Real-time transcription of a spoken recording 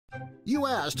You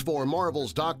asked for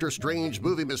Marvel's Doctor Strange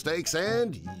movie mistakes,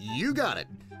 and you got it!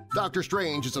 Doctor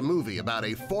Strange is a movie about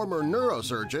a former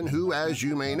neurosurgeon who, as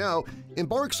you may know,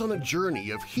 embarks on a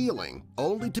journey of healing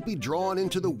only to be drawn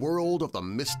into the world of the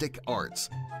mystic arts.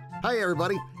 Hi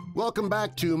everybody! Welcome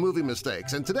back to Movie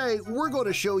Mistakes, and today we're going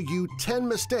to show you 10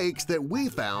 mistakes that we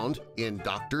found in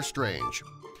Doctor Strange.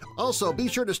 Also, be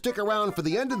sure to stick around for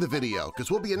the end of the video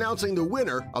because we'll be announcing the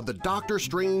winner of the Doctor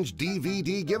Strange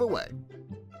DVD giveaway.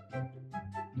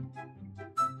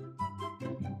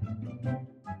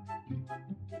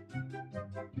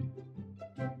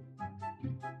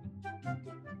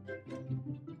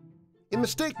 In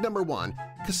mistake number 1,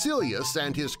 Caecilius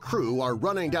and his crew are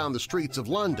running down the streets of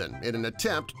London in an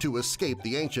attempt to escape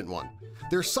the Ancient One.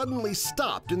 They're suddenly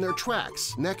stopped in their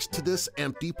tracks next to this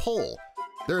empty pole.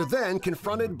 They're then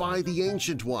confronted by the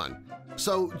Ancient One.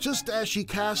 So just as she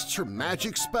casts her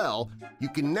magic spell, you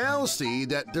can now see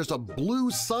that there's a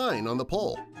blue sign on the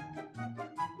pole.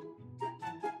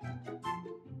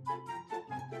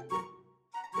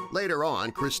 Later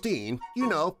on, Christine, you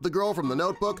know, the girl from the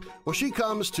Notebook, well, she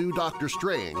comes to Doctor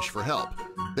Strange for help.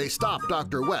 They stop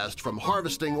Dr. West from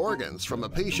harvesting organs from a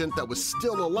patient that was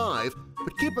still alive,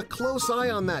 but keep a close eye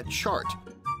on that chart.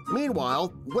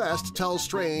 Meanwhile, West tells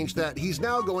Strange that he's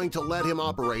now going to let him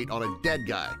operate on a dead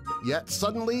guy, yet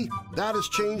suddenly that has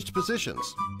changed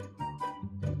positions.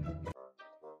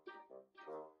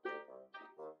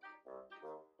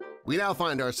 We now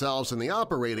find ourselves in the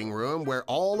operating room where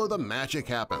all of the magic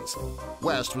happens.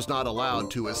 West was not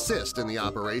allowed to assist in the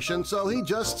operation, so he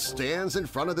just stands in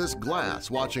front of this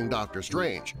glass watching Doctor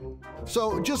Strange.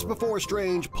 So just before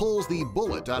Strange pulls the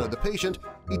bullet out of the patient,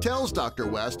 he tells Dr.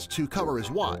 West to cover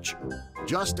his watch.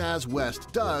 Just as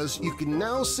West does, you can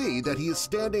now see that he is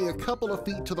standing a couple of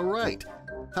feet to the right.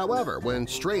 However, when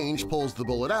Strange pulls the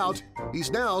bullet out,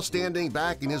 he's now standing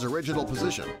back in his original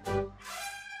position.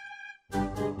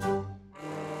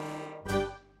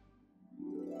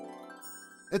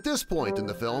 At this point in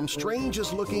the film, Strange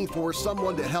is looking for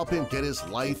someone to help him get his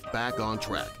life back on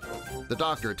track. The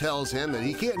doctor tells him that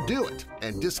he can't do it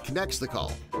and disconnects the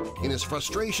call. In his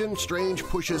frustration, Strange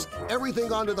pushes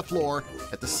everything onto the floor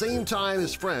at the same time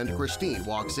his friend Christine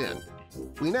walks in.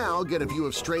 We now get a view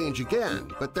of Strange again,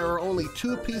 but there are only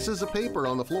 2 pieces of paper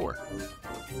on the floor.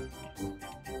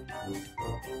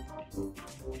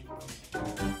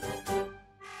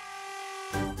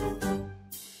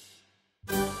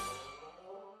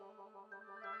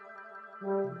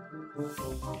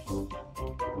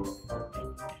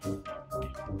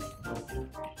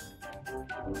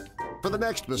 For the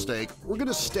next mistake, we're going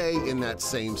to stay in that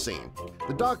same scene.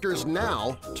 The doctor's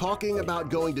now talking about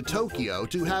going to Tokyo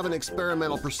to have an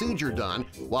experimental procedure done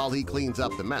while he cleans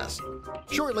up the mess.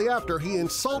 Shortly after, he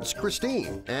insults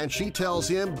Christine, and she tells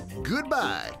him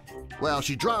goodbye. Well,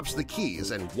 she drops the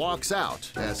keys and walks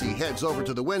out as he heads over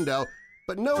to the window,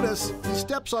 but notice he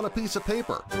steps on a piece of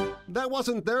paper. That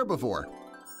wasn't there before.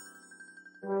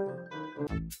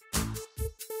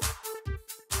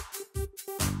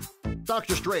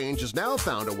 Doctor Strange has now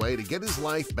found a way to get his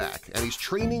life back, and he's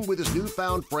training with his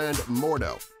newfound friend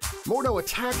Mordo. Mordo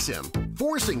attacks him,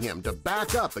 forcing him to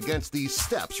back up against these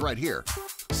steps right here.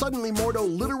 Suddenly, Mordo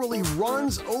literally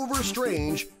runs over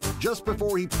Strange just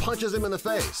before he punches him in the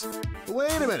face.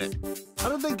 Wait a minute! How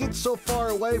did they get so far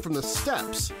away from the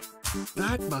steps?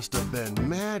 That must have been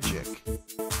magic.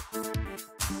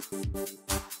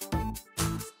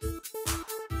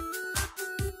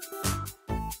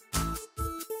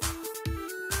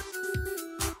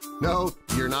 No,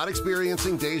 you're not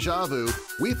experiencing deja vu.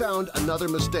 We found another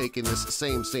mistake in this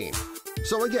same scene.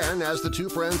 So again, as the 2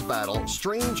 friends battle,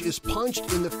 Strange is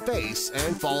punched in the face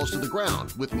and falls to the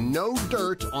ground with no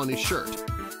dirt on his shirt.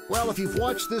 Well, if you've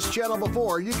watched this channel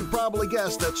before, you can probably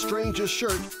guess that Strange's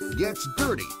shirt gets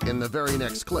dirty in the very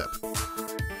next clip.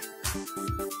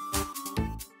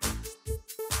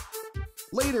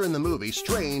 Later in the movie,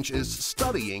 Strange is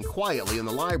studying quietly in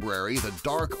the library the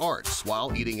dark arts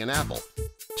while eating an apple.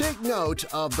 Take note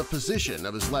of the position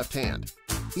of his left hand.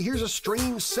 He hears a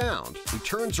strange sound. He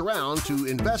turns around to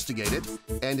investigate it,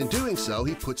 and in doing so,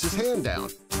 he puts his hand down.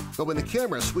 But when the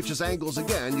camera switches angles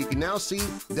again, you can now see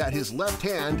that his left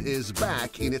hand is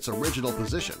back in its original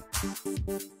position.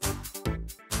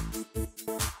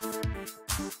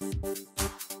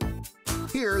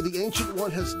 Here, the Ancient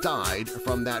One has died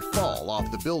from that fall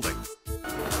off the building.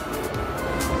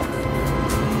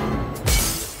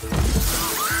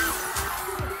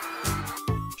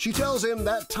 She tells him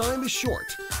that time is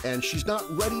short, and she's not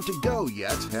ready to go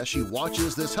yet as she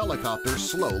watches this helicopter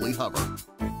slowly hover.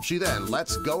 She then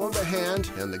lets go of the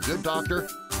hand, and the good doctor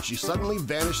she suddenly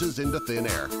vanishes into thin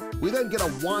air. We then get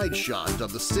a wide shot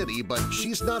of the city, but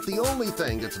she's not the only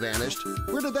thing that's vanished.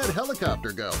 Where did that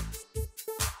helicopter go?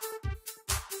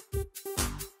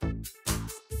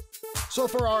 So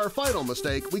for our final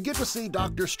mistake, we get to see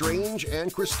Dr. Strange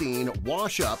and Christine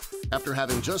wash up after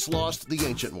having just lost the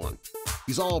Ancient One.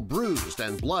 He's all bruised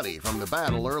and bloody from the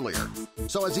battle earlier.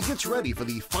 So as he gets ready for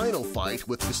the final fight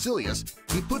with Caecilius,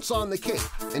 he puts on the cape,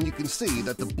 and you can see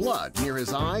that the blood near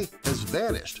his eye has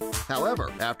vanished.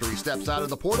 However, after he steps out of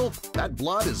the portal, that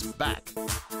blood is back.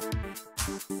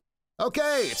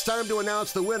 Okay, it's time to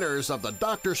announce the winners of the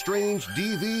Doctor Strange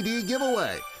DVD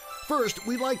giveaway. First,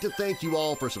 we'd like to thank you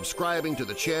all for subscribing to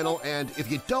the channel, and if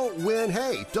you don't win,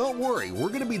 hey, don't worry, we're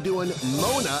going to be doing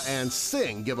Mona and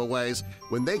Sing giveaways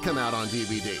when they come out on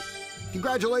DVD.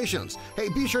 Congratulations! Hey,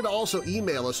 be sure to also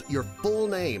email us your full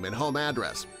name and home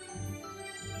address.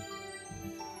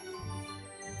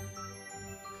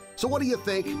 So what do you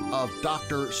think of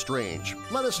Doctor Strange?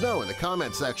 Let us know in the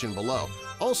comment section below.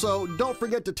 Also, don't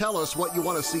forget to tell us what you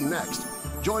want to see next.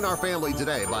 Join our family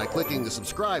today by clicking the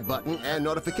subscribe button and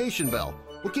notification bell.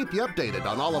 We'll keep you updated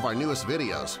on all of our newest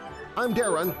videos. I'm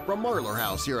Darren from Marlar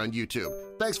House here on YouTube.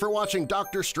 Thanks for watching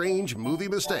Doctor Strange Movie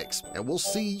Mistakes, and we'll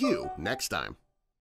see you next time.